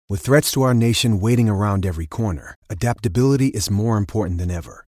With threats to our nation waiting around every corner, adaptability is more important than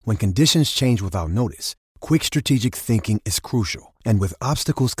ever. When conditions change without notice, quick strategic thinking is crucial. And with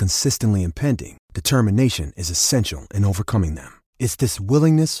obstacles consistently impending, determination is essential in overcoming them. It's this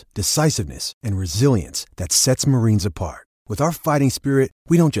willingness, decisiveness, and resilience that sets Marines apart. With our fighting spirit,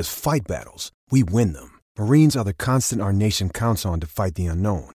 we don't just fight battles, we win them. Marines are the constant our nation counts on to fight the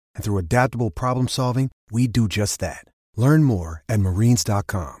unknown. And through adaptable problem solving, we do just that. Learn more at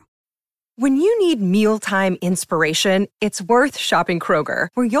marines.com. When you need mealtime inspiration, it's worth shopping Kroger,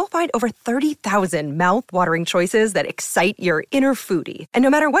 where you'll find over 30,000 mouth-watering choices that excite your inner foodie. And no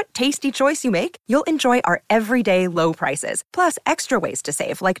matter what tasty choice you make, you'll enjoy our everyday low prices, plus extra ways to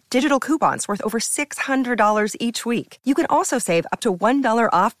save, like digital coupons worth over $600 each week. You can also save up to $1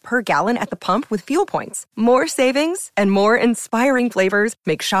 off per gallon at the pump with fuel points. More savings and more inspiring flavors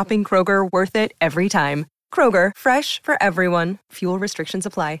make shopping Kroger worth it every time. Kroger, fresh for everyone. Fuel restrictions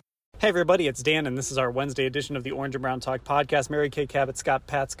apply. Hey everybody, it's Dan, and this is our Wednesday edition of the Orange and Brown Talk podcast. Mary Kay Cabot, Scott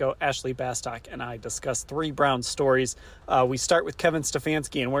Patsko, Ashley Bastock, and I discuss 3 Brown stories. We start with Kevin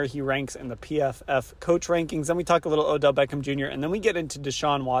Stefanski and where he ranks in the PFF coach rankings. Then we talk a little Odell Beckham Jr., and then we get into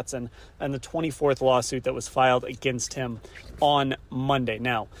Deshaun Watson and the 24th lawsuit that was filed against him on Monday.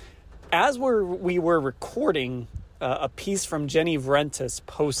 Now, as we were recording, a piece from Jenny Vrentas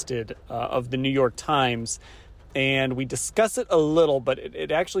posted of the New York Times, and we discussed it a little, but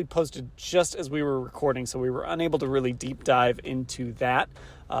it actually posted just as we were recording, so we were unable to really deep dive into that.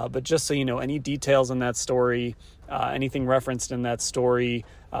 But just so you know, any details in that story, anything referenced in that story,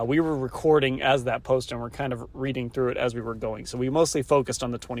 we were recording as that post, and we're kind of reading through it as we were going. So we mostly focused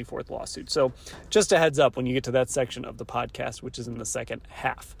on the 24th lawsuit. So just a heads up when you get to that section of the podcast, which is in the second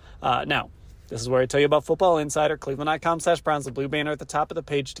half. Now, this is where I tell you about Football Insider, cleveland.com/Browns, the blue banner at the top of the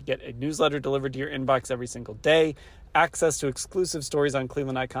page to get a newsletter delivered to your inbox every single day, access to exclusive stories on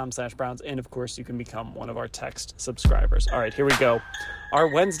cleveland.com/Browns, and of course, you can become one of our text subscribers. All right, here we go. Our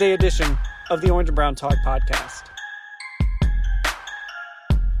Wednesday edition of the Orange and Brown Talk podcast.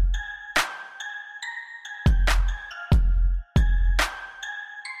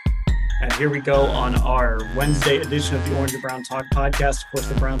 And here we go on our Wednesday edition of the Orange and Brown Talk podcast. Of course,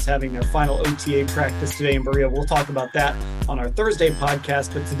 the Browns having their final OTA practice today in Berea. We'll talk about that on our Thursday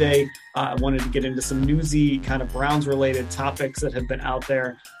podcast. But today, I wanted to get into some newsy kind of Browns-related topics that have been out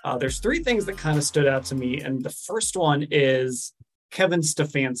there. There's 3 things that kind of stood out to me. And the first one is Kevin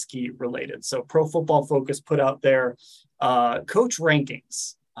Stefanski related. So Pro Football Focus put out their coach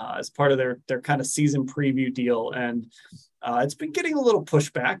rankings as part of their kind of season preview deal. And it's been getting a little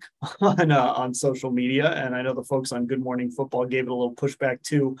pushback on social media, and I know the folks on Good Morning Football gave it a little pushback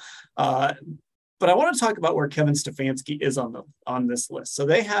too. But I want to talk about where Kevin Stefanski is on this list. So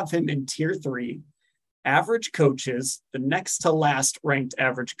they have him in Tier 3, average coaches, the next to last ranked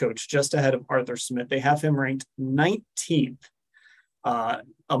average coach, just ahead of Arthur Smith. They have him ranked 19th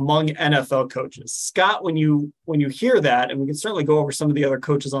among NFL coaches. Scott, when you hear that, and we can certainly go over some of the other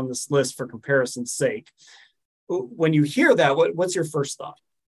coaches on this list for comparison's sake, when you hear that, what's your first thought?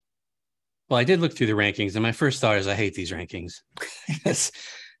 Well, I did look through the rankings, and my first thought is I hate these rankings.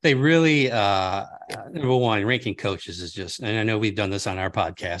 They really, number one, ranking coaches is just, and I know we've done this on our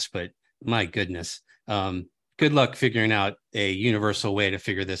podcast, but my goodness, good luck figuring out a universal way to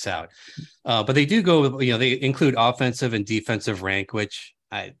figure this out. But they do go, they include offensive and defensive rank, which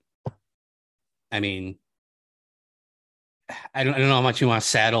I mean, I don't know how much you want to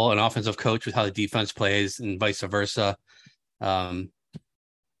saddle an offensive coach with how the defense plays and vice versa. I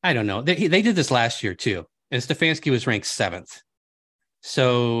don't know. They did this last year too, and Stefanski was ranked 7th.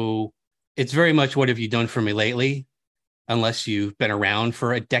 So it's very much what have you done for me lately, unless you've been around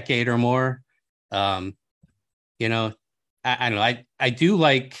for a decade or more. I don't know. I do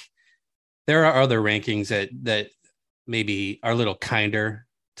like, there are other rankings that maybe are a little kinder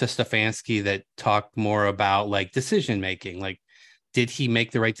to Stefanski that talk more about like decision making, like did he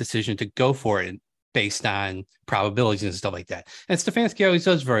make the right decision to go for it based on probabilities and stuff like that. And Stefanski always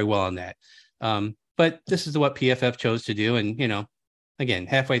does very well on that. But this is what PFF chose to do. And, again,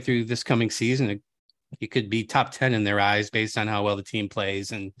 halfway through this coming season, it could be top 10 in their eyes based on how well the team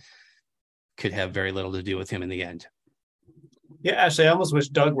plays, and could have very little to do with him in the end. Yeah, Ashley, I almost wish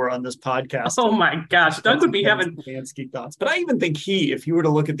Doug were on this podcast. Oh my gosh, Doug would be having Stefanski thoughts. But I even think if you were to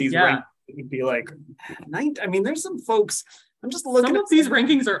look at these rankings, it would be like, I mean, there's some folks. I'm just looking. Some of these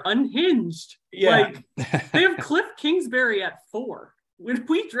rankings are unhinged. Yeah, like they have Cliff Kingsbury at 4. When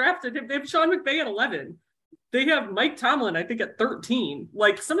we drafted him, they have Sean McVay at 11. They have Mike Tomlin, I think, at 13.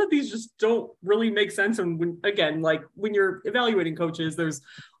 Like, some of these just don't really make sense. And when you're evaluating coaches, there's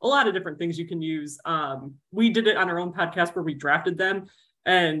a lot of different things you can use. We did it on our own podcast where we drafted them.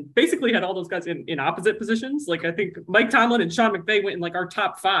 and basically had all those guys in opposite positions. Like I think Mike Tomlin and Sean McVay went in like our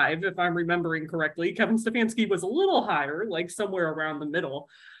top 5, if I'm remembering correctly. Kevin Stefanski was a little higher, like somewhere around the middle.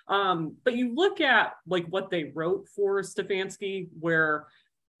 But you look at like what they wrote for Stefanski, where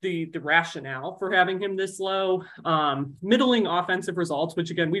the rationale for having him this low, middling offensive results,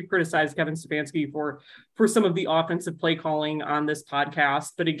 which again, we've criticized Kevin Stefanski for some of the offensive play calling on this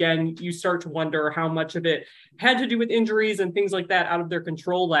podcast. But again, you start to wonder how much of it had to do with injuries and things like that out of their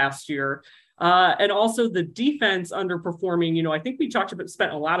control last year. And also the defense underperforming. I think we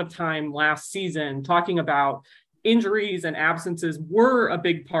spent a lot of time last season talking about injuries and absences were a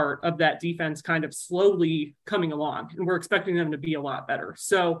big part of that defense kind of slowly coming along, and we're expecting them to be a lot better.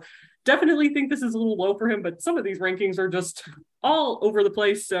 So definitely think this is a little low for him, but some of these rankings are just all over the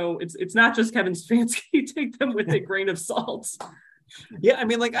place. So it's not just Kevin Stefanski. Take them with a grain of salt. Yeah. I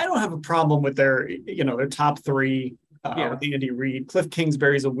mean, like, I don't have a problem with their top 3 with Andy Reid. Cliff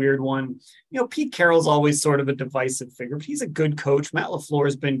Kingsbury's a weird one. Pete Carroll's always sort of a divisive figure, but he's a good coach. Matt LaFleur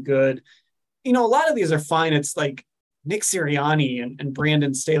has been good. A lot of these are fine. It's like Nick Sirianni and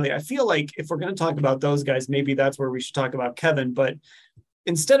Brandon Staley. I feel like if we're going to talk about those guys, maybe that's where we should talk about Kevin. But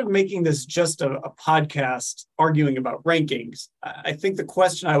instead of making this just a podcast arguing about rankings, I think the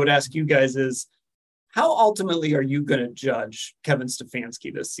question I would ask you guys is, how ultimately are you going to judge Kevin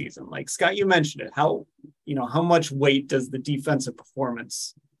Stefanski this season? Like, Scott, you mentioned it. How much weight does the defensive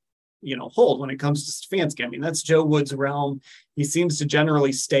performance hold when it comes to Stefanski? I mean, that's Joe Woods' realm. He seems to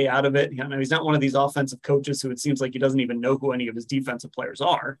generally stay out of it. He's not one of these offensive coaches who it seems like he doesn't even know who any of his defensive players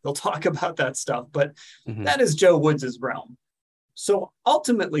are. He'll talk about that stuff, but that is Joe Woods' realm. So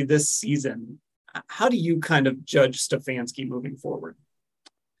ultimately this season, how do you kind of judge Stefanski moving forward?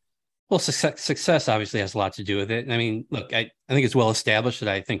 Well, success obviously has a lot to do with it. I mean, look, I think it's well established that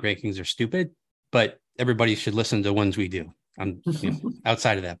I think rankings are stupid, but everybody should listen to the ones we do. I'm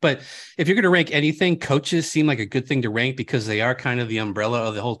outside of that. But if you're going to rank anything, coaches seem like a good thing to rank because they are kind of the umbrella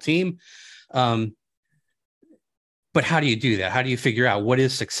of the whole team. But how do you do that? How do you figure out what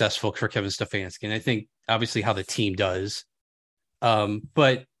is successful for Kevin Stefanski? And I think obviously how the team does.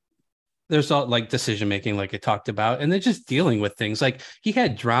 But there's all like decision making, like I talked about, and they're just dealing with things. Like he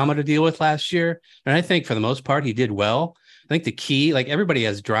had drama to deal with last year. And I think for the most part, he did well. I think the key, like everybody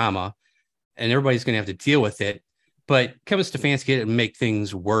has drama and everybody's going to have to deal with it. But Kevin Stefanski didn't make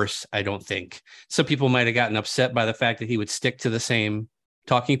things worse, I don't think. Some people might have gotten upset by the fact that he would stick to the same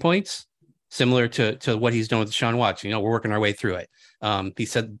talking points, similar to what he's done with Deshaun Watson. We're working our way through it. He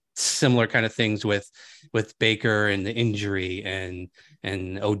said similar kind of things with Baker and the injury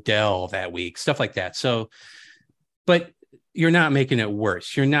and Odell that week, stuff like that. So, but you're not making it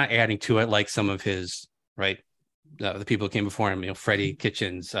worse. You're not adding to it like some of his, right? The people who came before him, Freddie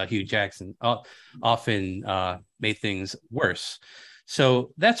Kitchens, Hugh Jackson, often made things worse.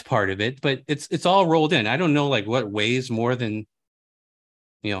 So that's part of it, but it's all rolled in. I don't know like what weighs more than,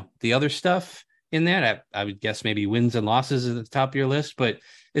 the other stuff in that. I would guess maybe wins and losses at the top of your list, but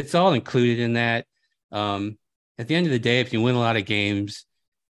it's all included in that. At the end of the day, if you win a lot of games,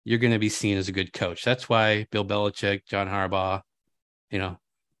 you're going to be seen as a good coach. That's why Bill Belichick, John Harbaugh,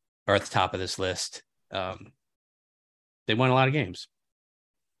 are at the top of this list. They won a lot of games.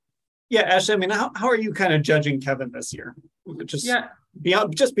 Yeah, Ashley, I mean, how are you kind of judging Kevin this year?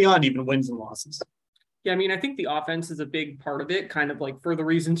 Beyond even wins and losses. Yeah, I mean, I think the offense is a big part of it, kind of like for the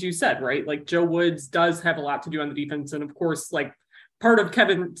reasons you said, right? Like Joe Woods does have a lot to do on the defense. And of course, like part of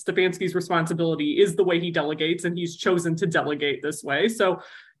Kevin Stefanski's responsibility is the way he delegates, and he's chosen to delegate this way. So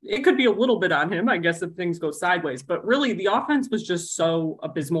it could be a little bit on him, I guess, if things go sideways. But really, the offense was just so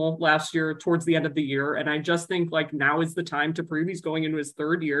abysmal last year towards the end of the year. And I just think like now is the time to prove he's going into his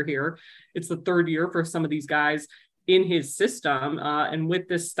 3rd year here. It's the 3rd year for some of these guys in his system and with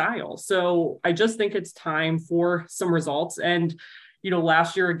this style. So I just think it's time for some results. And,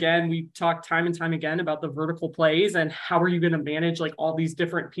 last year, again, we talked time and time again about the vertical plays and how are you going to manage like all these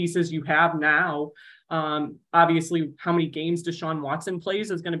different pieces you have now. Obviously, how many games Deshaun Watson plays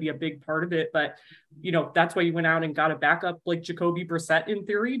is going to be a big part of it. But, that's why you went out and got a backup like Jacoby Brissett in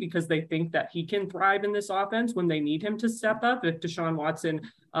theory, because they think that he can thrive in this offense when they need him to step up if Deshaun Watson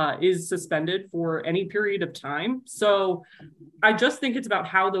is suspended for any period of time. So I just think it's about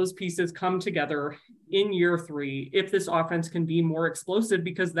how those pieces come together in year 3, if this offense can be more explosive,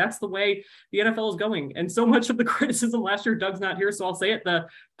 because that's the way the NFL is going. And so much of the criticism last year, Doug's not here, so I'll say it, the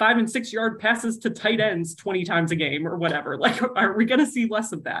 5 and 6 yard passes to tight ends 20 times a game or whatever. Like, are we going to see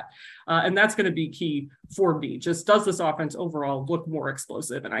less of that? And that's going to be key for me. Just does this offense overall look more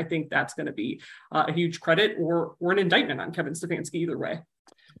explosive? And I think that's going to be a huge credit or an indictment on Kevin Stefanski either way.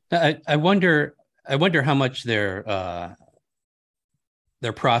 I wonder how much their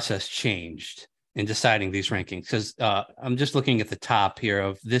their process changed in deciding these rankings, because I'm just looking at the top here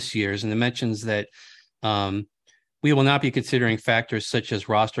of this year's, and it mentions that we will not be considering factors such as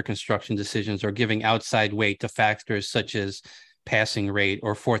roster construction decisions or giving outside weight to factors such as passing rate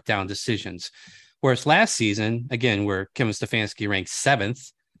or fourth down decisions. Whereas last season, again, where Kevin Stefanski ranked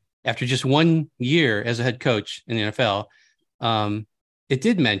 7th after just 1 year as a head coach in the NFL, it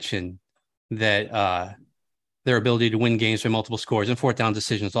did mention that their ability to win games by multiple scores and fourth down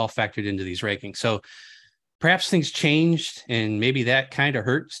decisions all factored into these rankings. So perhaps things changed, and maybe that kind of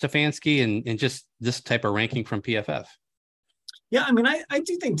hurt Stefanski and just this type of ranking from PFF. Yeah, I mean, I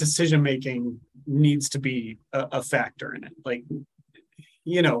do think decision-making needs to be a factor in it. Like,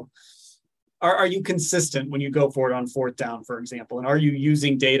 you know, are you consistent when you go for it on fourth down, for example? And are you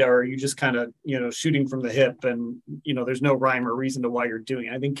using data, or are you just kind of, you know, shooting from the hip and, you know, there's no rhyme or reason to why you're doing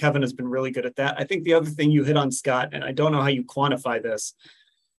it? I think Kevin has been really good at that. I think the other thing you hit on, Scott, and I don't know how you quantify this,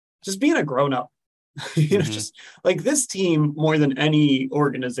 just being a grown-up. You know, just like this team, more than any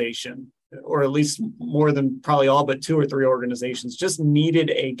organization, or at least more than probably all but 2 or 3 organizations, just needed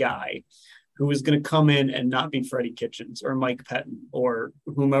a guy who was going to come in and not be Freddie Kitchens or Mike Pettin or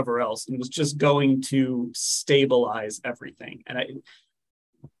whomever else, and was just going to stabilize everything. And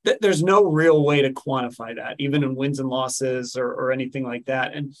there's no real way to quantify that, even in wins and losses or anything like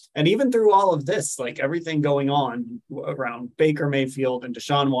that. And even through all of this, like everything going on around Baker Mayfield and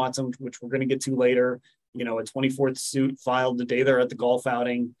Deshaun Watson, which we're going to get to later, you know, a 24th suit filed the day they're at the golf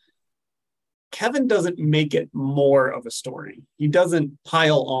outing. Kevin doesn't make it more of a story. He doesn't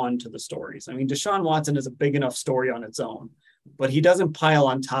pile on to the stories. I mean, Deshaun Watson is a big enough story on its own, but he doesn't pile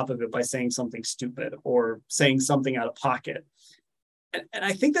on top of it by saying something stupid or saying something out of pocket. And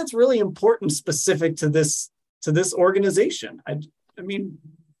I think that's really important, specific to this organization. I mean,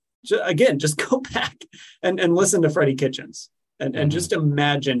 again, just go back and listen to Freddie Kitchens and just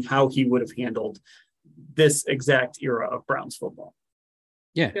imagine how he would have handled this exact era of Browns football.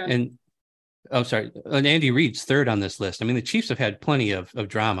 Yeah. And I'm sorry, and Andy Reid's 3rd on this list. I mean, the Chiefs have had plenty of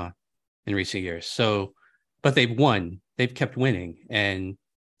drama in recent years. So, but they've won. They've kept winning. And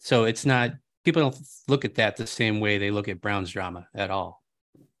so it's not, people don't look at that the same way they look at Browns drama at all.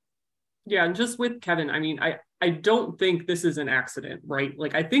 Yeah, and just with Kevin, I mean, I don't think this is an accident, right?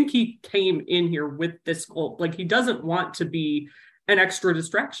 Like, I think he came in here with this goal. Like, he doesn't want to be an extra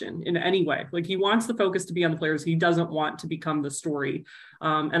distraction in any way. Like, he wants the focus to be on the players. He doesn't want to become the story.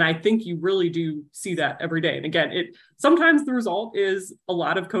 And I think you really do see that every day. And again, sometimes the result is a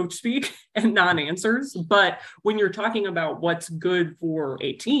lot of coach speak and non-answers. But when you're talking about what's good for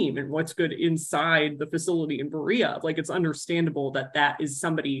a team and what's good inside the facility in Berea, like, it's understandable that is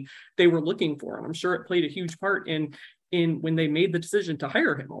somebody they were looking for. And I'm sure it played a huge part in when they made the decision to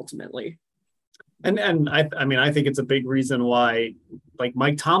hire him ultimately. And I mean, I think it's a big reason why, like,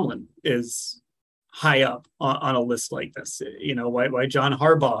 Mike Tomlin is high up on a list like this. You know, why John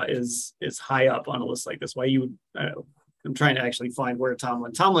Harbaugh is high up on a list like this. Why I'm trying to actually find where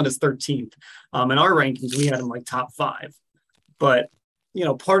Tomlin is 13th. In our rankings, we had him like top 5. But, you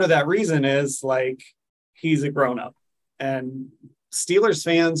know, part of that reason is, like, he's a grown up, and Steelers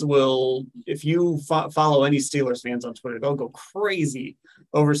fans will, if you follow any Steelers fans on Twitter, they'll go crazy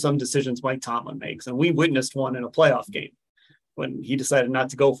over some decisions Mike Tomlin makes. And we witnessed one in a playoff game when he decided not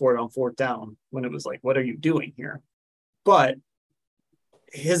to go for it on fourth down, when it was like, what are you doing here? But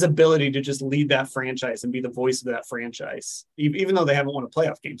his ability to just lead that franchise and be the voice of that franchise, even though they haven't won a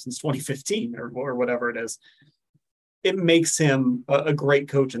playoff game since 2015 or whatever it is, it makes him a great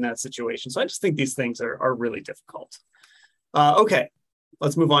coach in that situation. So I just think these things are really difficult. Okay,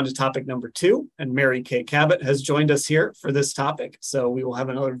 let's move on to topic number 2. And Mary Kay Cabot has joined us here for this topic. So we will have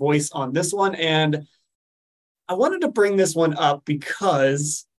another voice on this one. And I wanted to bring this one up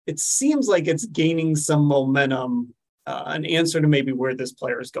because it seems like it's gaining some momentum, an answer to maybe where this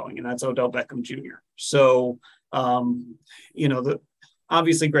player is going, and that's Odell Beckham Jr. So, you know,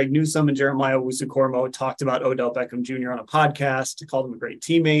 obviously Greg Newsome and Jeremiah Owusu-Koramoah talked about Odell Beckham Jr. on a podcast, called him a great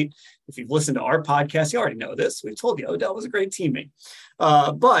teammate. If you've listened to our podcast, you already know this. We've told you Odell was a great teammate.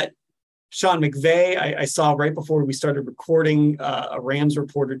 But Sean McVay, I saw right before we started recording, a Rams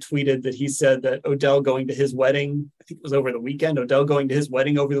reporter tweeted that he said that Odell going to his wedding, I think it was over the weekend, Odell going to his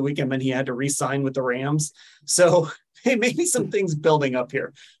wedding over the weekend meant he had to re-sign with the Rams. So hey, maybe some things building up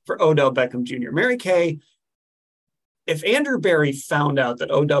here for Odell Beckham Jr. Mary Kay, if Andrew Berry found out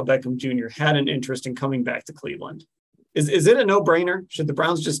that Odell Beckham Jr. had an interest in coming back to Cleveland, is it a no-brainer? Should the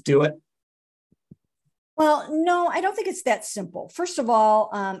Browns just do it? Well, no, I don't think it's that simple. First of all,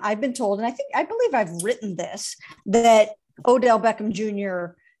 I've been told, and I believe I've written this, that Odell Beckham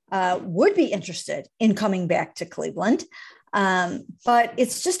Jr. Would be interested in coming back to Cleveland. But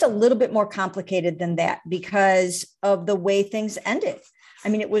it's just a little bit more complicated than that because of the way things ended. I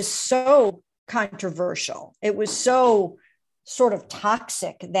mean, it was so controversial. It was so sort of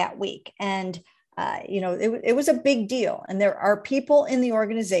toxic that week. And, it was a big deal. And there are people in the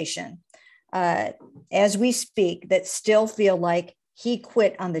organization as we speak that still feel like he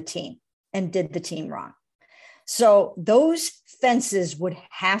quit on the team and did the team wrong. So those fences would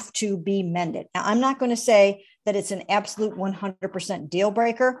have to be mended. Now, I'm not going to say that it's an absolute 100% deal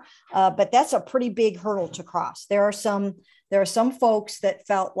breaker, but that's a pretty big hurdle to cross. There are some folks that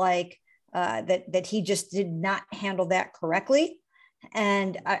felt like that he just did not handle that correctly.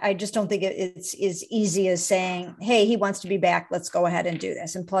 And I just don't think it's as easy as saying, hey, he wants to be back. Let's go ahead and do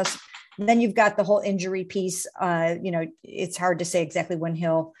this. And plus, then you've got the whole injury piece. It's hard to say exactly when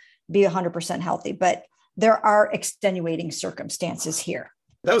he'll be 100% healthy, but there are extenuating circumstances here.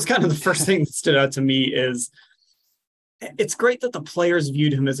 That was kind of the first thing that stood out to me is it's great that the players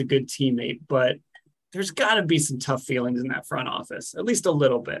viewed him as a good teammate, but there's got to be some tough feelings in that front office, at least a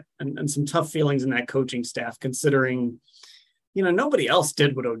little bit, and some tough feelings in that coaching staff, considering, nobody else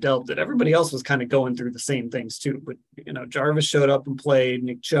did what Odell did. Everybody else was kind of going through the same things too. But, Jarvis showed up and played,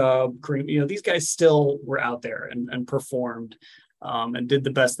 Nick Chubb, Kareem, these guys still were out there and performed and did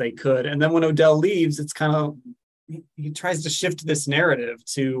the best they could. And then when Odell leaves, it's kind of, he tries to shift this narrative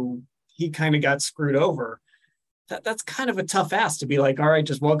to he kind of got screwed over. That's kind of a tough ask to be like, all right,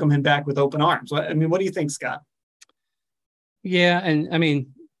 just welcome him back with open arms. I mean, what do you think, Scott? Yeah. And I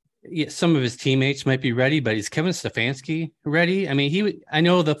mean, some of his teammates might be ready, but is Kevin Stefanski ready? I mean, I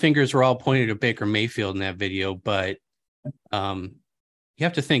know the fingers were all pointed at Baker Mayfield in that video, but you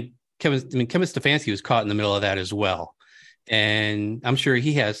have to think Kevin Stefanski was caught in the middle of that as well. And I'm sure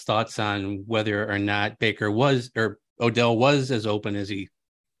he has thoughts on whether or not Baker was, or Odell was as open as he,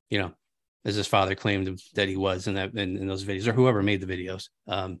 as his father claimed that he was in those videos, or whoever made the videos.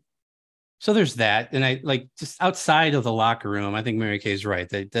 So there's that. And I just outside of the locker room, I think Mary Kay is right.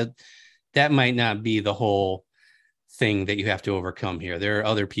 That might not be the whole thing that you have to overcome here. There are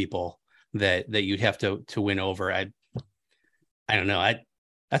other people that you'd have to win over. I don't know.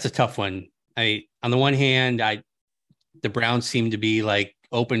 That's a tough one. On the one hand, the Browns seem to be like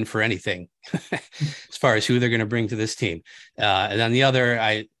open for anything as far as who they're going to bring to this team. And on the other,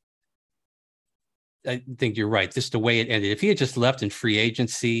 I think you're right. Just the way it ended. If he had just left in free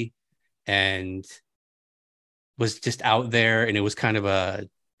agency and was just out there and it was kind of a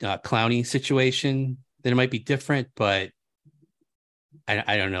clowny situation, then it might be different. But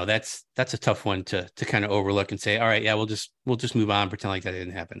I don't know. That's a tough one to kind of overlook and say, all right, yeah, we'll just move on, pretend like that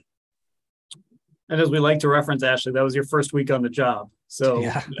didn't happen. And as we like to reference, Ashley, that was your first week on the job. So,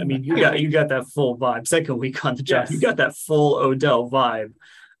 yeah. I mean, you got that full vibe. Second week on the job, yes. You got that full Odell vibe.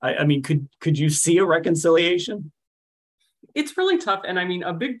 I mean, could you see a reconciliation? It's really tough. And I mean,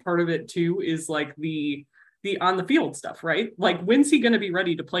 a big part of it too is like the on the field stuff, right? Like, when's he going to be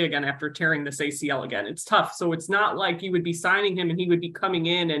ready to play again after tearing this ACL again? It's tough. So it's not like you would be signing him and he would be coming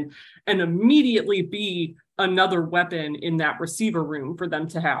in and immediately be another weapon in that receiver room for them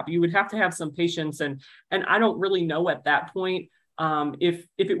to have. You would have to have some patience. And I don't really know at that point if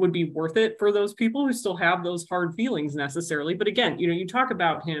it would be worth it for those people who still have those hard feelings necessarily. But again, you talk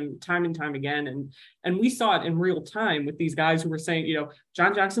about him time and time again, and we saw it in real time with these guys who were saying,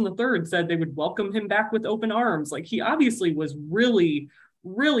 John Jackson III said they would welcome him back with open arms. Like, he obviously was really,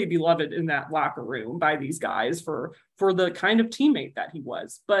 really beloved in that locker room by these guys for the kind of teammate that he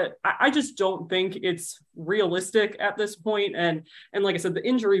was. But I just don't think it's realistic at this point. And like I said, the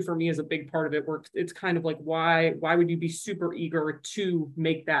injury for me is a big part of it, where it's kind of like, why would you be super eager to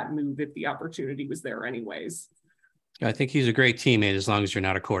make that move if the opportunity was there anyways? I think he's a great teammate as long as you're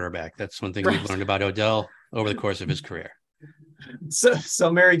not a quarterback. That's one thing we've learned about Odell over the course of his career.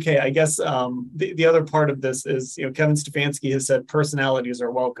 So Mary Kay, I guess the other part of this is, Kevin Stefanski has said personalities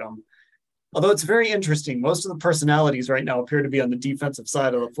are welcome. Although it's very interesting, most of the personalities right now appear to be on the defensive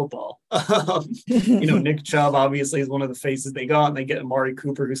side of the football. Nick Chubb obviously is one of the faces they got, and they get Amari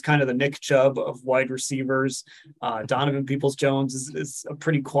Cooper, who's kind of the Nick Chubb of wide receivers. Donovan Peoples-Jones is a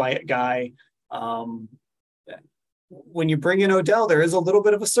pretty quiet guy. When you bring in Odell, there is a little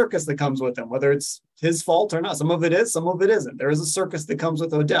bit of a circus that comes with him, whether it's his fault or not. Some of it is, some of it isn't. There is a circus that comes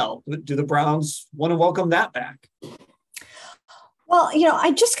with Odell. Do the Browns want to welcome that back? Well,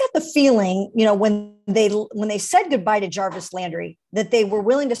 I just got the feeling, when they said goodbye to Jarvis Landry, that they were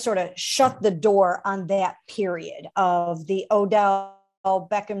willing to sort of shut the door on that period of the Odell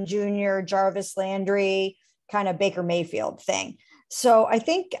Beckham Jr., Jarvis Landry, kind of Baker Mayfield thing. So I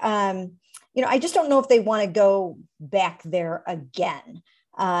think, I just don't know if they want to go back there again.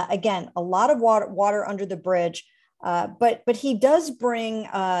 Again, a lot of water under the bridge. But he does bring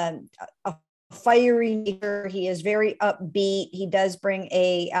a fiery nature. He is very upbeat. He does bring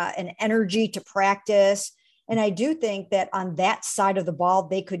an energy to practice. And I do think that on that side of the ball,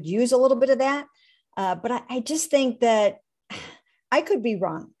 they could use a little bit of that. But I just think that I could be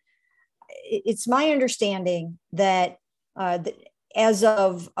wrong. It's my understanding that as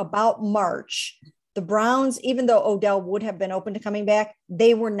of about March, the Browns, even though Odell would have been open to coming back,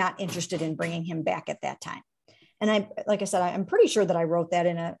 they were not interested in bringing him back at that time. And like I said, I'm pretty sure that I wrote that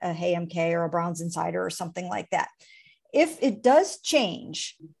in a Hey MK or a Browns Insider or something like that. If it does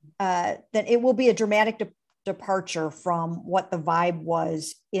change, then it will be a dramatic departure from what the vibe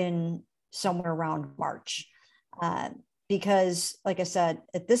was in somewhere around March. Because like I said,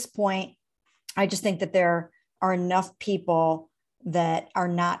 at this point, I just think that there are enough people that are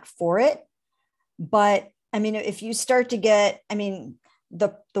not for it. But I mean, if you start to get, I mean,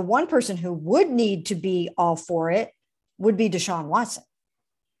 the one person who would need to be all for it would be Deshaun Watson.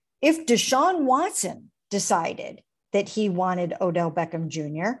 If Deshaun Watson decided that he wanted Odell Beckham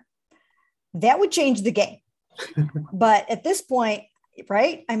Jr., that would change the game. But at this point,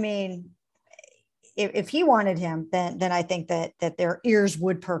 right? I mean, if he wanted him, then I think that their ears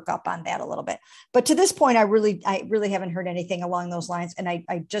would perk up on that a little bit. But to this point, I really haven't heard anything along those lines, and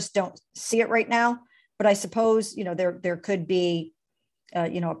I just don't see it right now. But I suppose, you know, there could be,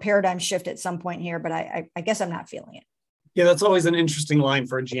 a paradigm shift at some point here, but I guess I'm not feeling it. Yeah, that's always an interesting line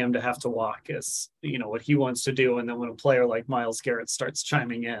for a GM to have to walk is, what he wants to do. And then when a player like Myles Garrett starts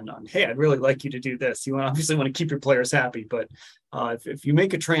chiming in on, hey, I'd really like you to do this. You obviously want to keep your players happy, but if you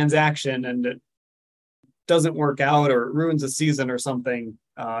make a transaction and it doesn't work out or it ruins a season or something,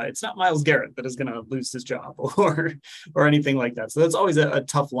 it's not Myles Garrett that is going to lose his job or anything like that. So that's always a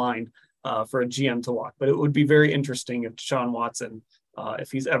tough line for a GM to walk. But it would be very interesting if Deshaun Watson,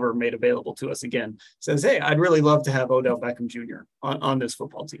 if he's ever made available to us again, says, hey, I'd really love to have Odell Beckham Jr. on this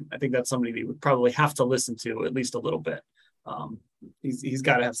football team. I think that's somebody that you would probably have to listen to at least a little bit. He's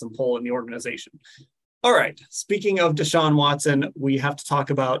got to have some pull in the organization. All right. Speaking of Deshaun Watson, we have to talk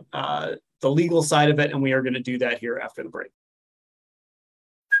about the legal side of it, and we are going to do that here after the break.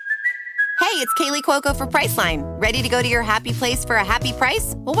 Hey, it's Kaylee Cuoco for Priceline. Ready to go to your happy place for a happy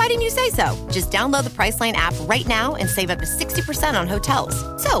price? Well, why didn't you say so? Just download the Priceline app right now and save up to 60% on hotels.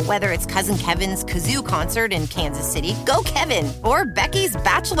 So whether it's Cousin Kevin's Kazoo Concert in Kansas City, go Kevin, or Becky's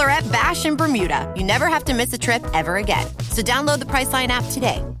Bachelorette Bash in Bermuda, you never have to miss a trip ever again. So download the Priceline app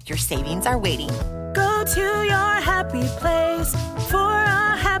today. Your savings are waiting. Go to your happy place for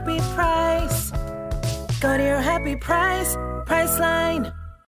a happy price. Go to your happy price, Priceline.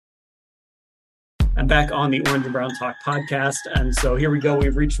 I'm back on the Orange and Brown Talk podcast. And so here we go.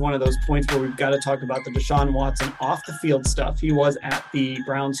 We've reached one of those points where we've got to talk about the Deshaun Watson off the field stuff. He was at the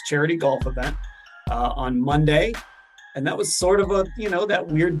Browns charity golf event on Monday. And that was sort of a, that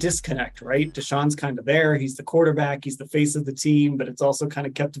weird disconnect, right? Deshaun's kind of there. He's the quarterback. He's the face of the team, but it's also kind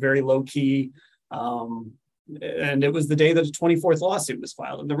of kept very low key. And it was the day that a 24th lawsuit was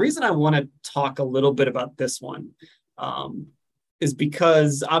filed. And the reason I want to talk a little bit about this one is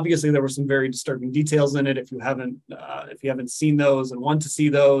because obviously there were some very disturbing details in it. If you haven't seen those and want to see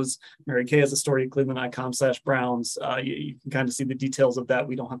those, Mary Kay has a story at cleveland.com/Browns. You can kind of see the details of that.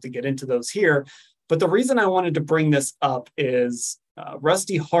 We don't have to get into those here. But the reason I wanted to bring this up is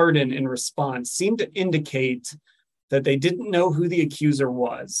Rusty Hardin in response seemed to indicate that they didn't know who the accuser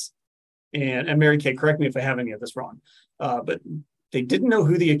was. And Mary Kay, correct me if I have any of this wrong, but they didn't know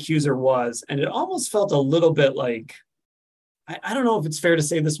who the accuser was. And it almost felt a little bit like, I don't know if it's fair to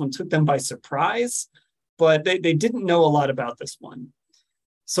say this one took them by surprise, but they didn't know a lot about this one.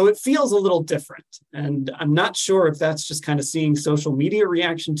 So it feels a little different. And I'm not sure if that's just kind of seeing social media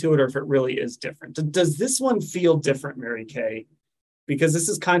reaction to it or if it really is different. Does this one feel different, Mary Kay? Because this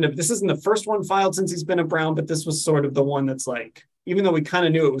isn't the first one filed since he's been a Brown, but this was sort of the one that's like, even though we kind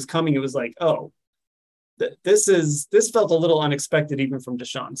of knew it was coming, it was like, oh, this felt a little unexpected even from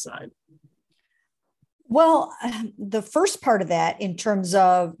Deshaun's side. Well, the first part of that in terms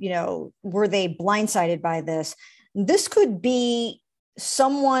of, were they blindsided by this? This could be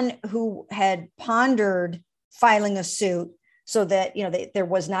someone who had pondered filing a suit so that, there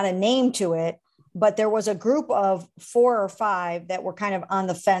was not a name to it, but there was a group of 4 or 5 that were kind of on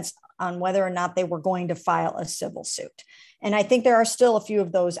the fence on whether or not they were going to file a civil suit. And I think there are still a few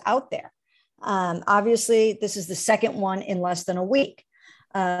of those out there. Obviously, this is the second one in less than a week.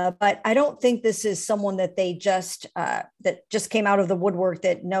 But I don't think this is someone that they just came out of the woodwork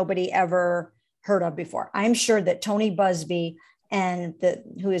that nobody ever heard of before. I'm sure that Tony Busby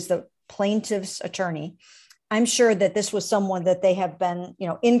who is the plaintiff's attorney, I'm sure that this was someone that they have been,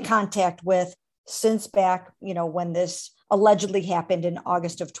 in contact with since back, when this allegedly happened in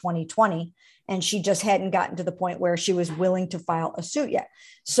August of 2020, and she just hadn't gotten to the point where she was willing to file a suit yet.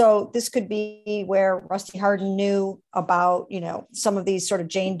 So this could be where Rusty Hardin knew about, some of these sort of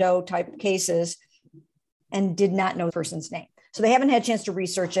Jane Doe type cases and did not know the person's name. So they haven't had a chance to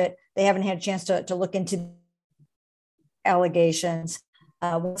research it. They haven't had a chance to look into allegations.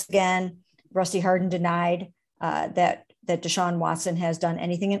 Once again, Rusty Hardin denied that Deshaun Watson has done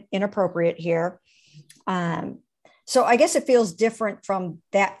anything inappropriate here. So I guess it feels different from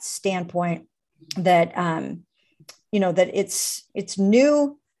that standpoint that, that it's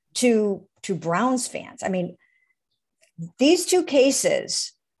new to Browns fans. I mean, these two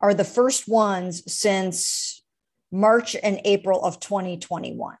cases are the first ones since March and April of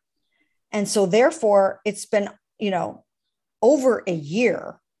 2021. And so therefore it's been, over a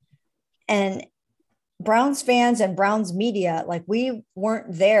year, and Browns fans and Browns media, like, we weren't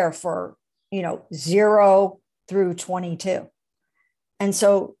there for, 0 through 22. And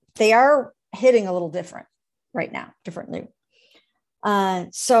so they are hitting a little different right now, differently.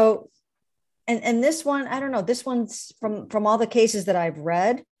 So, and this one, I don't know, this one's from all the cases that I've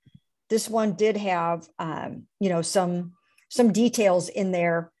read, this one did have, some details in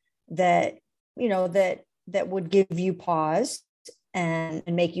there that, that would give you pause and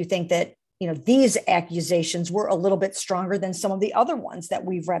make you think that, these accusations were a little bit stronger than some of the other ones that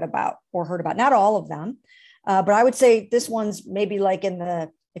we've read about or heard about. Not all of them, but I would say this one's maybe like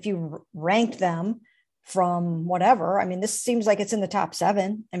if you ranked them from whatever, I mean, this seems like it's in the top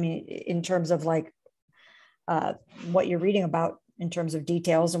 7. I mean, in terms of like what you're reading about in terms of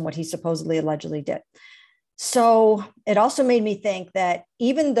details and what he supposedly allegedly did. So it also made me think that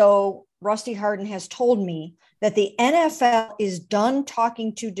even though Rusty Hardin has told me that the NFL is done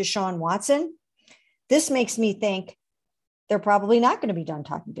talking to Deshaun Watson, this makes me think they're probably not going to be done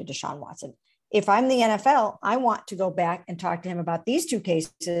talking to Deshaun Watson. If I'm the NFL, I want to go back and talk to him about these two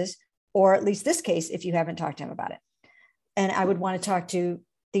cases, or at least this case, if you haven't talked to him about it. And I would want to talk to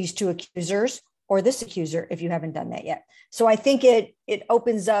these two accusers or this accuser if you haven't done that yet. So I think it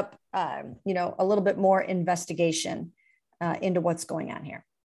opens up, a little bit more investigation into what's going on here.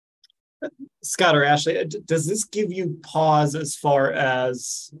 Scott or Ashley, does this give you pause as far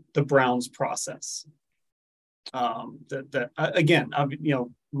as the Browns process? Again,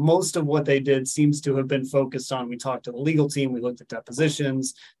 most of what they did seems to have been focused on, we talked to the legal team, we looked at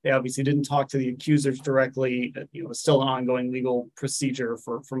depositions. They obviously didn't talk to the accusers directly. It's still an ongoing legal procedure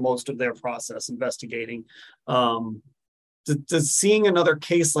for most of their process investigating. Does seeing another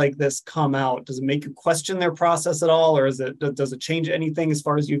case like this come out, does it make you question their process at all? Or does it change anything as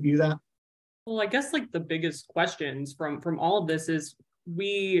far as you view that? Well, I guess like the biggest questions from all of this is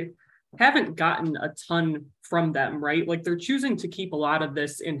we haven't gotten a ton from them, right? Like, they're choosing to keep a lot of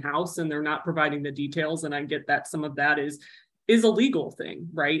this in-house and they're not providing the details. And I get that some of that is a legal thing,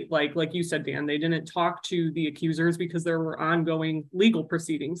 right? Like you said, Dan, they didn't talk to the accusers because there were ongoing legal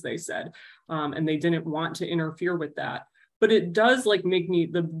proceedings, they said, and they didn't want to interfere with that. But it does make me,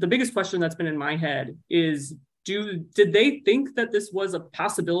 the biggest question that's been in my head is, did they think that this was a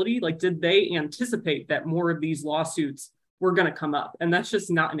possibility? Like, did they anticipate that more of these lawsuits were going to come up? And that's just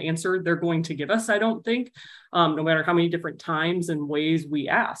not an answer they're going to give us, I don't think, no matter how many different times and ways we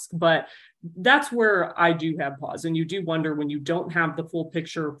ask. But that's where I do have pause. And you do wonder, when you don't have the full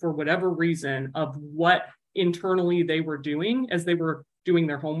picture for whatever reason of what internally they were doing as they were doing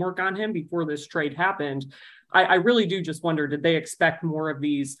their homework on him before this trade happened, I really do just wonder, did they expect more of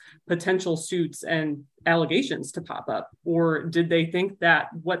these potential suits and allegations to pop up? Or did they think that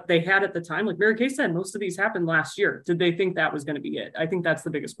what they had at the time, like Mary Kay said, most of these happened last year. Did they think that was going to be it? I think that's the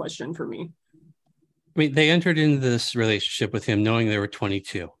biggest question for me. I mean, they entered into this relationship with him knowing they were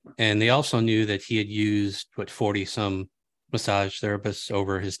 22. And they also knew that he had used 40 some massage therapists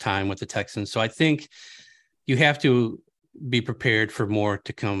over his time with the Texans. So I think you have to be prepared for more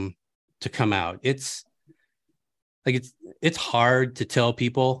to come out. It's hard to tell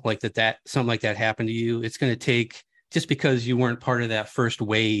people that something like that happened to you. It's going to take, just because you weren't part of that first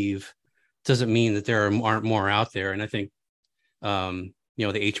wave doesn't mean that there aren't more out there. And I think, the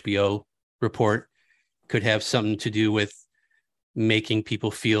HBO report could have something to do with making people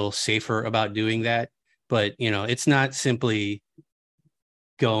feel safer about doing that. But, it's not simply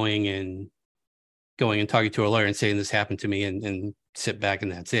going and talking to a lawyer and saying this happened to me and sit back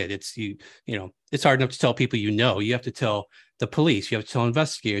and that's it. It's it's hard enough to tell people, you have to tell the police, you have to tell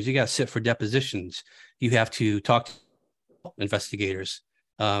investigators, you got to sit for depositions, you have to talk to investigators.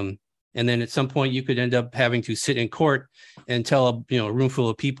 And then at some point you could end up having to sit in court and tell a room full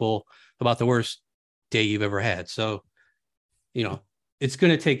of people about the worst day you've ever had. So, it's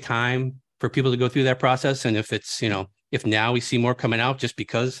going to take time for people to go through that process. And if it's, if now we see more coming out just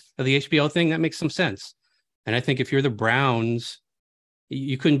because of the HBO thing, that makes some sense. And I think if you're the Browns,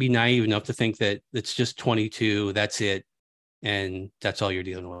 you couldn't be naive enough to think that it's just 22, that's it, and that's all you're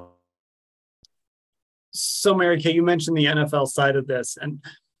dealing with. So, Mary Kay, you mentioned the NFL side of this. And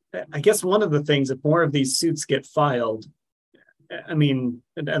I guess one of the things, if more of these suits get filed, I mean,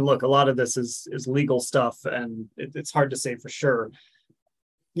 and look, a lot of this is legal stuff, and it's hard to say for sure.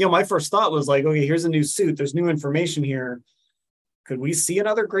 My first thought was like, okay, here's a new suit. There's new information here. Could we see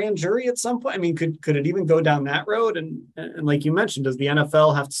another grand jury at some point? I mean, could it even go down that road? And like you mentioned, does the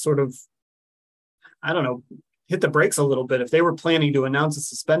NFL have to sort of, I don't know, hit the brakes a little bit? If they were planning to announce a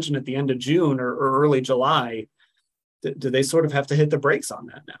suspension at the end of June or early July, do they sort of have to hit the brakes on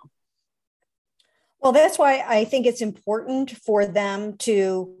that now? Well, that's why I think it's important for them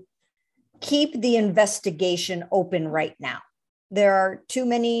to keep the investigation open right now. There are too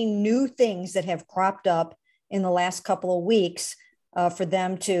many new things that have cropped up in the last couple of weeks for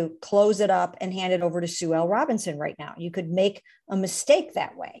them to close it up and hand it over to Sue L. Robinson right now. You could make a mistake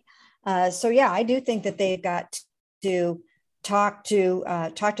that way. So yeah, I do think that they've got to talk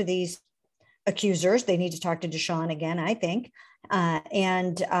to these accusers. They need to talk to Deshaun again, I think.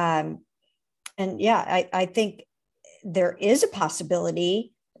 And yeah, I think there is a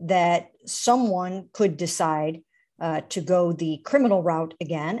possibility that someone could decide to go the criminal route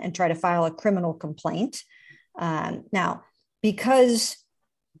again and try to file a criminal complaint. Now, because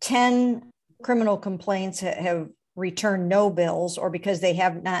 10 criminal complaints have returned no bills, or because he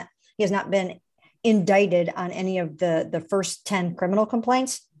has not been indicted on any of the first 10 criminal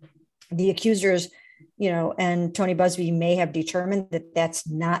complaints, the accusers, and Tony Buzbee may have determined that that's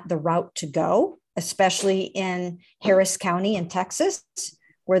not the route to go, especially in Harris County in Texas,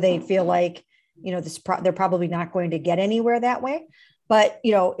 where they feel like, they're probably not going to get anywhere that way. But,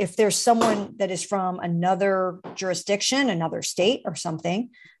 if there's someone that is from another jurisdiction, another state or something,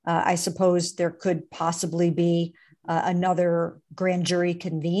 I suppose there could possibly be another grand jury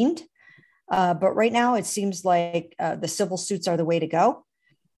convened. But right now it seems like the civil suits are the way to go.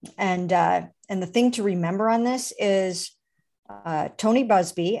 And the thing to remember on this is Tony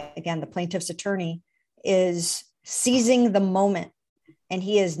Buzbee, again, the plaintiff's attorney, is seizing the moment, and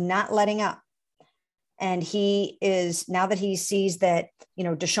he is not letting up. And he is, now that he sees that,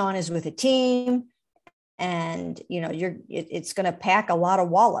 Deshaun is with a team, and, it's going to pack a lot of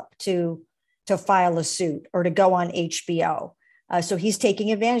wallop to file a suit or to go on HBO. So he's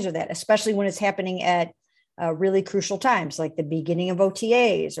taking advantage of that, especially when it's happening at really crucial times, like the beginning of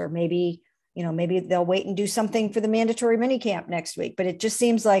OTAs, or maybe they'll wait and do something for the mandatory minicamp next week. But it just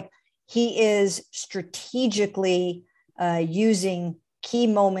seems like he is strategically using key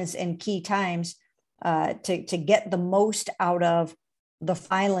moments and key times to get the most out of the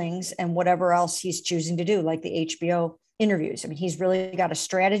filings and whatever else he's choosing to do, like the HBO interviews. I mean, he's really got a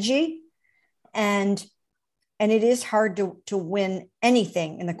strategy, and it is hard to win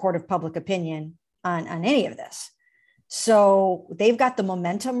anything in the court of public opinion on any of this. So they've got the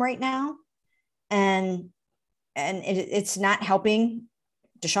momentum right now, and it's not helping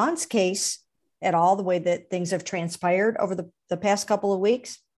Deshaun's case at all, the way that things have transpired over the past couple of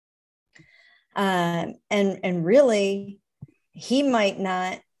weeks. And really, he might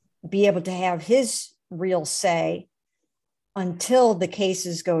not be able to have his real say until the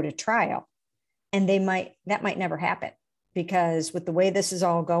cases go to trial. And that might never happen, because with the way this is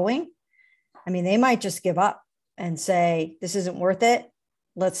all going, I mean, they might just give up and say, this isn't worth it.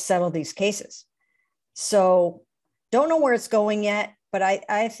 Let's settle these cases. So don't know where it's going yet, but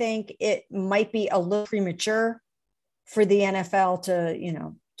I think it might be a little premature for the NFL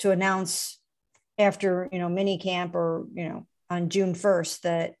to announce after, mini camp or, on June 1st,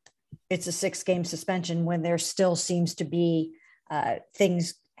 that it's a 6-game suspension when there still seems to be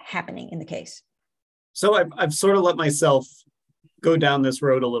things happening in the case. So I've sort of let myself go down this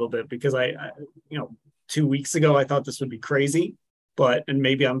road a little bit, because I 2 weeks ago, I thought this would be crazy, and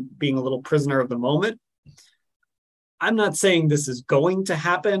maybe I'm being a little prisoner of the moment. I'm not saying this is going to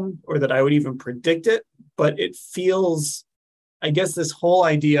happen or that I would even predict it, but it feels, I guess, this whole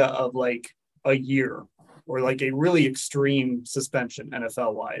idea of like a year or like a really extreme suspension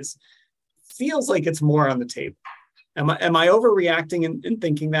NFL wise feels like it's more on the table. Am I overreacting in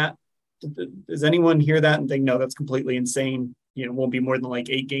thinking that? Does anyone hear that and think, no, that's completely insane? It won't be more than like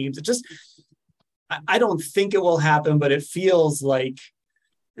 8 games. It just, I don't think it will happen, but it feels like,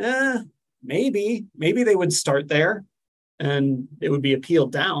 maybe they would start there and it would be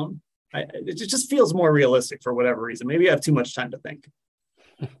appealed down. It just feels more realistic for whatever reason. Maybe I have too much time to think.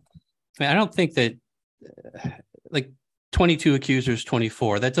 I don't think that like 22 accusers,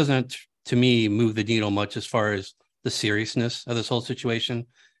 24, that doesn't, to me, move the needle much as far as the seriousness of this whole situation.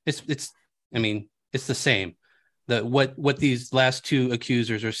 It's the same. What these last two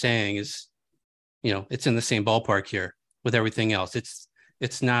accusers are saying is, it's in the same ballpark here with everything else.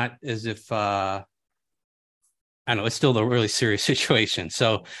 It's not as if I don't know, it's still a really serious situation.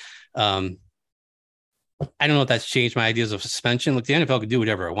 So I don't know if that's changed my ideas of suspension. Look, the NFL could do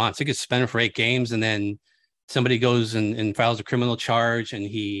whatever it wants. It could suspend him for 8 games, and then somebody goes and files a criminal charge, and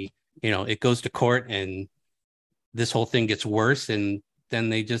it goes to court, and this whole thing gets worse. And then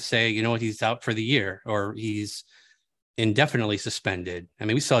they just say, he's out for the year, or he's indefinitely suspended. I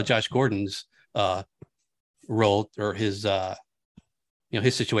mean, we saw Josh Gordon's role, or his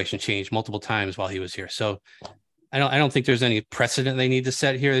situation change multiple times while he was here. So I don't think there's any precedent they need to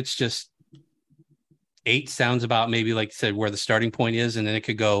set here. It's just 8 sounds about maybe, like you said, where the starting point is, and then it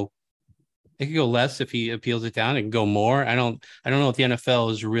could go less if he appeals it down. It can go more. I don't know if the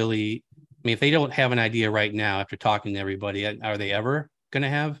NFL is really, if they don't have an idea right now after talking to everybody, are they ever going to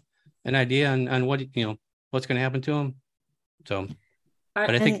have an idea on what, what's going to happen to him? So,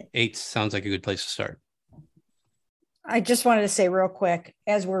 but I think 8 sounds like a good place to start. I just wanted to say real quick,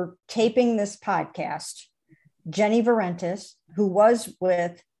 as we're taping this podcast, Jenny Vrentas, who was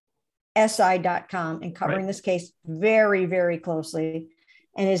with SI.com and covering this case very, very closely,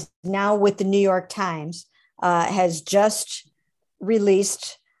 and is now with the New York Times, has just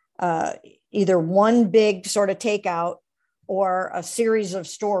released either one big sort of takeout or a series of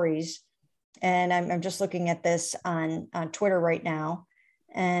stories. And I'm just looking at this on Twitter right now.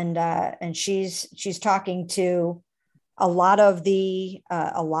 And she's talking to a lot of the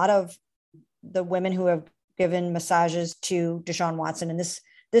women who have given massages to Deshaun Watson. And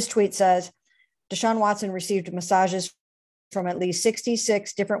this tweet says, Deshaun Watson received massages from at least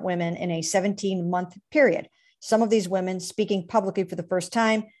 66 different women in a 17-month period. Some of these women, speaking publicly for the first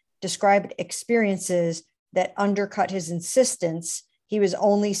time, described experiences that undercut his insistence he was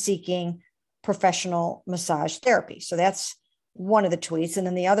only seeking professional massage therapy. So that's one of the tweets. And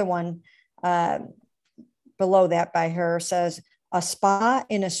then the other one below that by her says, a spa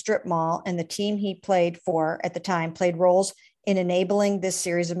in a strip mall and the team he played for at the time played roles in enabling this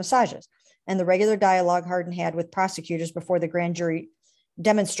series of massages. And the regular dialogue Harden had with prosecutors before the grand jury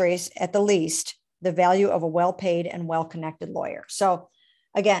demonstrates, at the least, the value of a well-paid and well-connected lawyer. So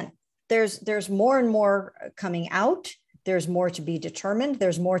again, there's more and more coming out. There's more to be determined.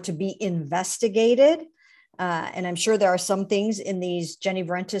 There's more to be investigated. And I'm sure there are some things in these Jenny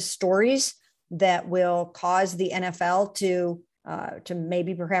Vrentas stories that will cause the NFL to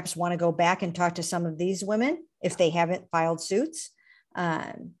maybe perhaps want to go back and talk to some of these women if they haven't filed suits,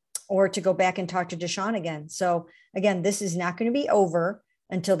 or to go back and talk to Deshaun again. So again, this is not going to be over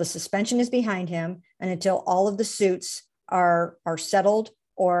until the suspension is behind him and until all of the suits are settled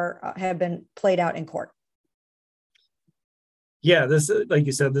or have been played out in court. Yeah, this, like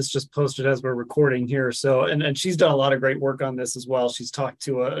you said, this just posted as we're recording here. So, and she's done a lot of great work on this as well. She's talked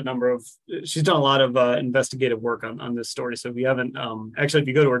to she's done a lot of investigative work on this story. So if you haven't, actually, if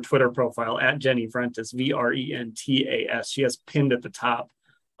you go to her Twitter profile at Jenny Vrentas, Vrentas, she has pinned at the top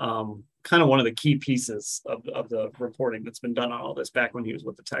kind of one of the key pieces of the reporting that's been done on all this back when he was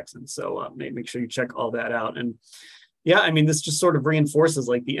with the Texans. So make sure you check all that out. And yeah, I mean, this just sort of reinforces,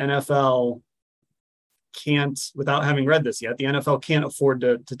 like, the NFL can't, without having read this yet, the NFL can't afford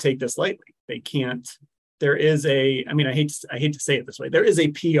to take this lightly. They can't. There is I hate to say it this way, there is a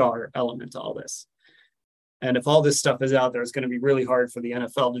PR element to all this. And if all this stuff is out there, it's going to be really hard for the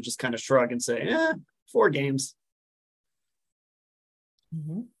NFL to just kind of shrug and say, 4 games.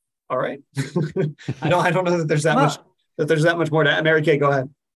 Mm-hmm. All right. I don't know that there's that much more to Mary Kay, go ahead.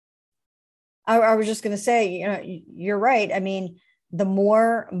 I was just going to say, you're right. I mean, the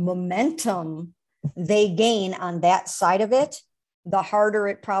more momentum they gain on that side of it, the harder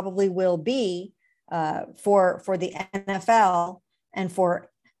it probably will be for the NFL and for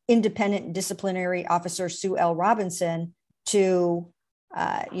independent disciplinary officer Sue L. Robinson to,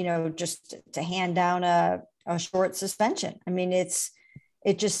 just to hand down a short suspension. I mean,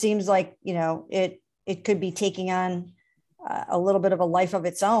 it just seems like, it could be taking on a little bit of a life of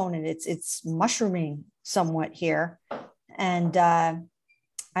its own, and it's mushrooming somewhat here. And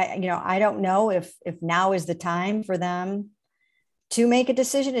I don't know if now is the time for them to make a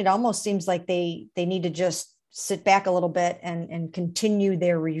decision. It almost seems like they need to just sit back a little bit and continue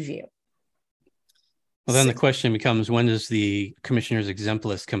their review. Well, then the question becomes, when does the commissioner's exempt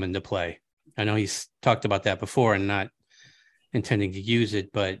list come into play? I know he's talked about that before and not intending to use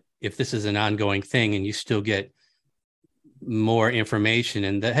it, but if this is an ongoing thing and you still get more information,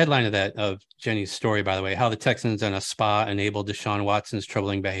 and the headline of Jenny's story, by the way, how the Texans and a spa enabled Deshaun Watson's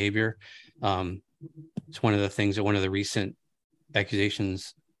troubling behavior. It's one of the things that one of the recent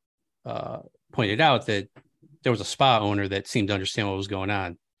accusations pointed out, that there was a spa owner that seemed to understand what was going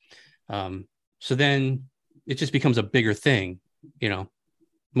on. So then it just becomes a bigger thing,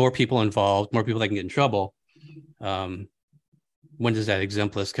 more people involved, more people that can get in trouble. When does that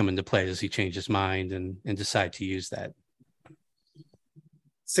exempt list come into play? Does he change his mind and decide to use that?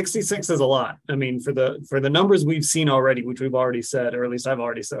 66 is a lot. I mean, for the numbers we've seen already, which we've already said, or at least I've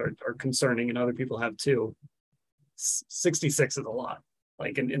already said, are concerning, and other people have too. 66 is a lot.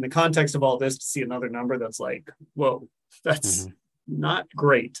 Like in the context of all this, to see another number that's like, whoa, that's not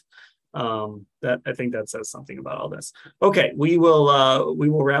great. That I think that says something about all this. Okay, we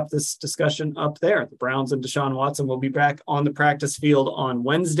will wrap this discussion up there. The Browns and Deshaun Watson will be back on the practice field on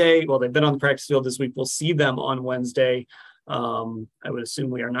Wednesday. Well, they've been on the practice field this week. We'll see them on Wednesday. I would assume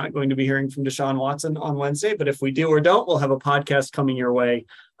we are not going to be hearing from Deshaun Watson on Wednesday, but if we do or don't, we'll have a podcast coming your way,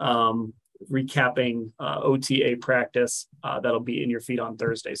 recapping OTA practice. That'll be in your feed on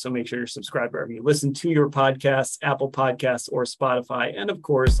Thursday. So make sure you're subscribed wherever you listen to your podcasts, Apple Podcasts or Spotify. And of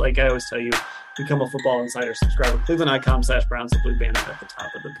course, like I always tell you, become a Football Insider subscriber. Cleveland.com/Browns, the blue banner at the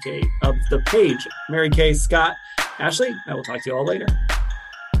top of the page. Mary Kay, Scott, Ashley, I will talk to you all later.